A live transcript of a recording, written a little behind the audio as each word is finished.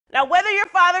Now, whether your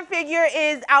father figure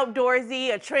is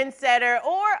outdoorsy, a trendsetter,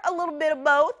 or a little bit of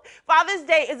both, Father's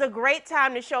Day is a great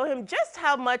time to show him just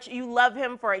how much you love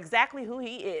him for exactly who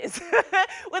he is.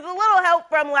 With a little help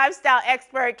from lifestyle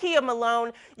expert Kia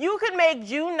Malone, you could make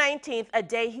June 19th a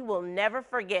day he will never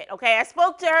forget. Okay, I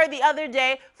spoke to her the other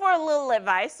day for a little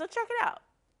advice, so check it out.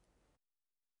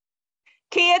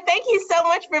 Kia, thank you so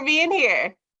much for being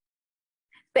here.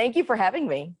 Thank you for having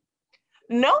me.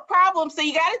 No problem. So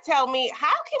you got to tell me, how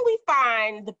can we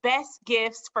find the best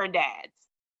gifts for dads?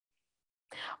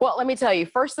 Well, let me tell you,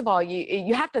 first of all,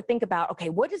 you have to think about, okay,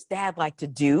 what does dad like to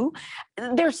do?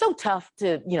 They're so tough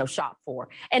to, shop for.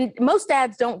 And most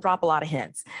dads don't drop a lot of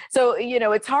hints. So,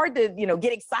 it's hard to,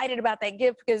 get excited about that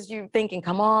gift because you're thinking,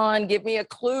 come on, give me a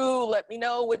clue. Let me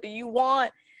know, what do you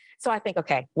want? So I think,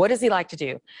 okay, what does he like to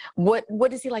do? What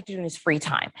does he like to do in his free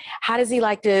time? How does he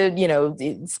like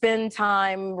to, spend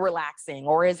time relaxing,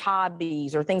 or his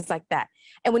hobbies or things like that?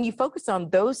 And when you focus on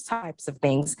those types of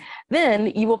things, then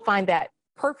you will find that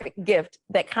perfect gift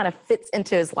that kind of fits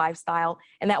into his lifestyle.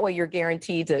 And that way you're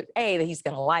guaranteed to A, that he's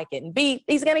going to like it, and B,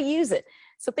 he's going to use it.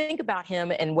 So think about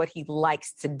him and what he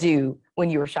likes to do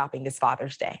when you are shopping this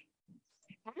Father's Day.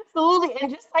 Absolutely.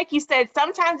 And just like you said,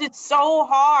 sometimes it's so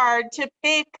hard to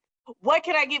pick, what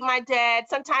can I get my dad?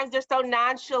 Sometimes they're so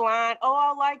nonchalant. Oh,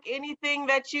 I'll like anything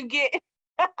that you get.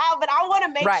 But I want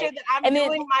to make sure that I'm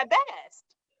doing my best.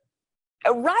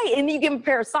 Right. And you give them a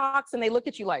pair of socks and they look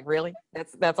at you like, really?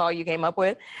 That's all you came up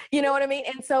with? You know what I mean?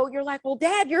 And so you're like, well,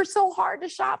 Dad, you're so hard to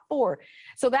shop for.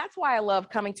 So that's why I love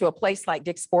coming to a place like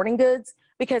Dick's Sporting Goods,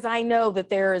 because I know that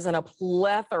there is a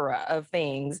plethora of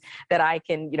things that I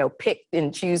can, pick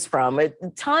and choose from.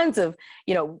 Tons of,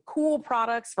 cool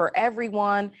products for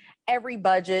everyone, every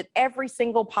budget, every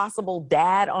single possible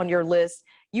dad on your list.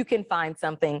 You can find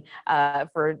something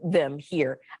for them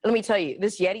here. Let me tell you,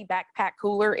 this Yeti backpack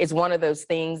cooler is one of those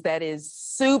things that is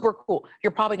super cool.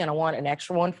 You're probably going to want an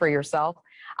extra one for yourself.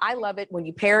 I love it when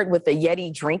you pair it with the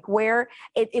Yeti drinkware.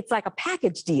 It's like a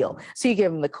package deal. So you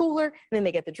give them the cooler, and then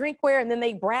they get the drinkware, and then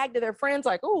they brag to their friends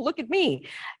like, oh, look at me.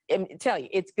 And I tell you,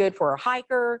 it's good for a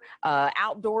hiker,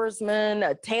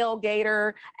 outdoorsman, a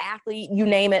tailgater, athlete, you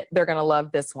name it, they're going to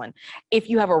love this one. If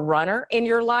you have a runner in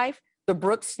your life, the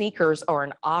Brooks sneakers are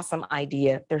an awesome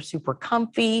idea. They're super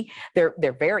comfy. They're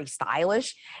very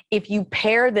stylish. If you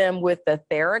pair them with the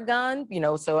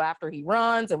Theragun, so after he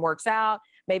runs and works out,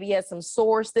 maybe he has some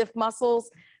sore, stiff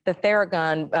muscles, the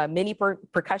Theragun mini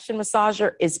percussion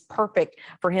massager is perfect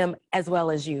for him as well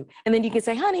as you. And then you can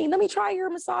say, honey, let me try your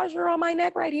massager on my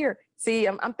neck right here. See,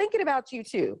 I'm thinking about you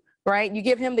too. Right? You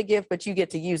give him the gift, but you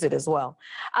get to use it as well.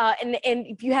 And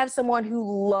if you have someone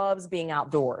who loves being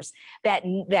outdoors, that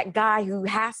guy who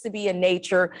has to be in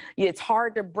nature, it's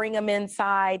hard to bring him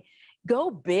inside.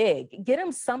 Go big. Get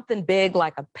him something big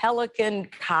like a Pelican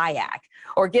kayak,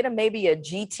 or get him maybe a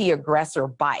GT Aggressor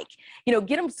bike.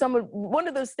 Get him one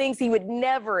of those things he would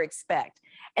never expect.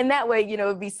 And that way,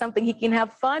 it'd be something he can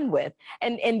have fun with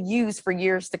and use for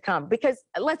years to come. Because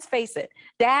let's face it,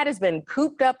 Dad has been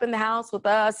cooped up in the house with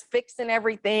us, fixing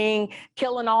everything,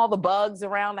 killing all the bugs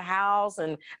around the house,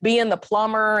 and being the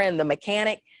plumber and the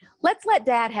mechanic. Let's let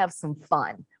Dad have some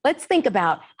fun. Let's think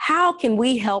about, how can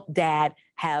we help Dad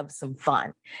have some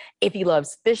fun? If he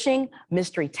loves fishing,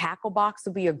 mystery tackle box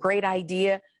would be a great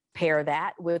idea. Pair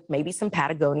that with maybe some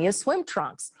Patagonia swim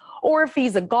trunks. Or if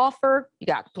he's a golfer, you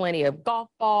got plenty of golf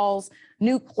balls,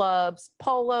 new clubs,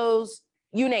 polos,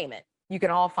 you name it. You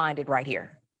can all find it right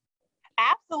here.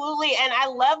 Absolutely. And I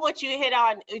love what you hit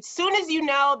on. As soon as you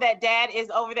know that Dad is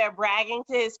over there bragging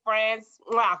to his friends,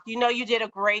 wow, you did a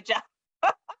great job.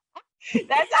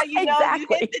 That's how you know you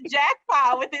hit the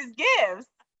jackpot with his gifts.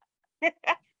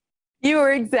 You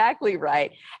are exactly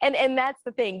right. And that's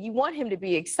the thing. You want him to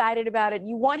be excited about it.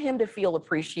 You want him to feel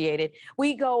appreciated.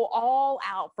 We go all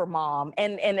out for Mom,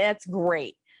 and that's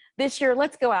great. This year,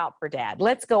 let's go out for Dad.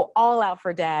 Let's go all out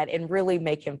for Dad and really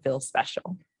make him feel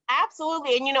special.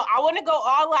 Absolutely. And, I want to go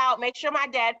all out, make sure my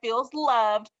dad feels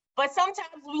loved. But sometimes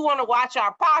we want to watch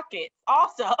our pockets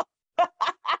also.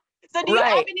 So do you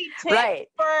have any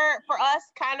tips for us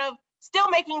kind of still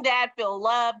making Dad feel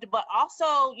loved, but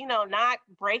also, not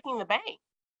breaking the bank?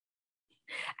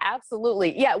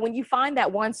 Absolutely. Yeah. When you find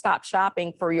that one-stop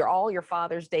shopping for all your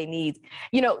Father's Day needs,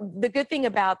 the good thing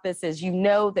about this is,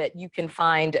 that you can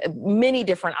find many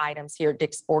different items here at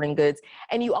Dick's Sporting Goods.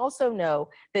 And you also know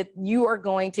that you are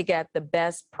going to get the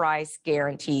best price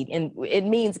guaranteed. And it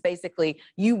means basically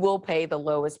you will pay the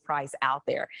lowest price out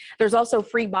there. There's also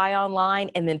free buy online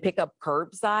and then pick up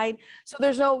curbside. So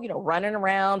there's no, running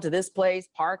around to this place,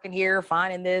 parking here,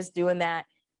 finding this, doing that.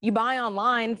 You buy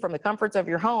online from the comforts of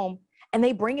your home, and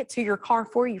they bring it to your car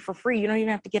for you for free. You don't even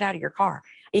have to get out of your car.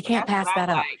 You can't That's pass what I that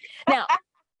up. like.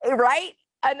 Now, right?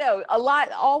 I know, a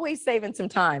lot, always saving some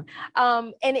time.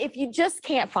 And if you just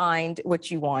can't find what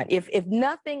you want, if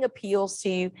nothing appeals to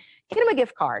you, get them a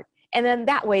gift card. And then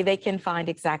that way they can find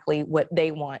exactly what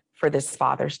they want for this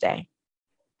Father's Day.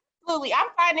 Absolutely. I'm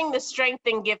finding the strength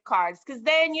in gift cards because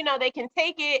then, they can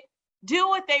take it, do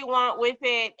what they want with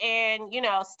it, and,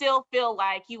 still feel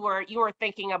like you were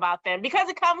thinking about them because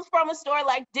it comes from a store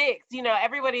like Dick's.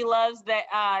 Everybody loves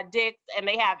that Dick's, and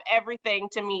they have everything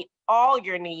to meet all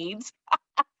your needs.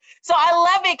 So I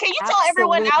love it. Can you tell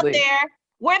everyone out Absolutely. there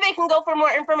where they can go for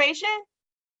more information?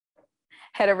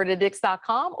 Head over to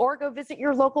Dicks.com or go visit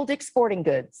your local Dick's Sporting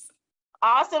Goods.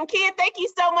 Awesome. Kia, thank you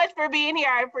so much for being here.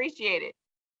 I appreciate it.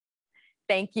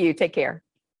 Thank you. Take care.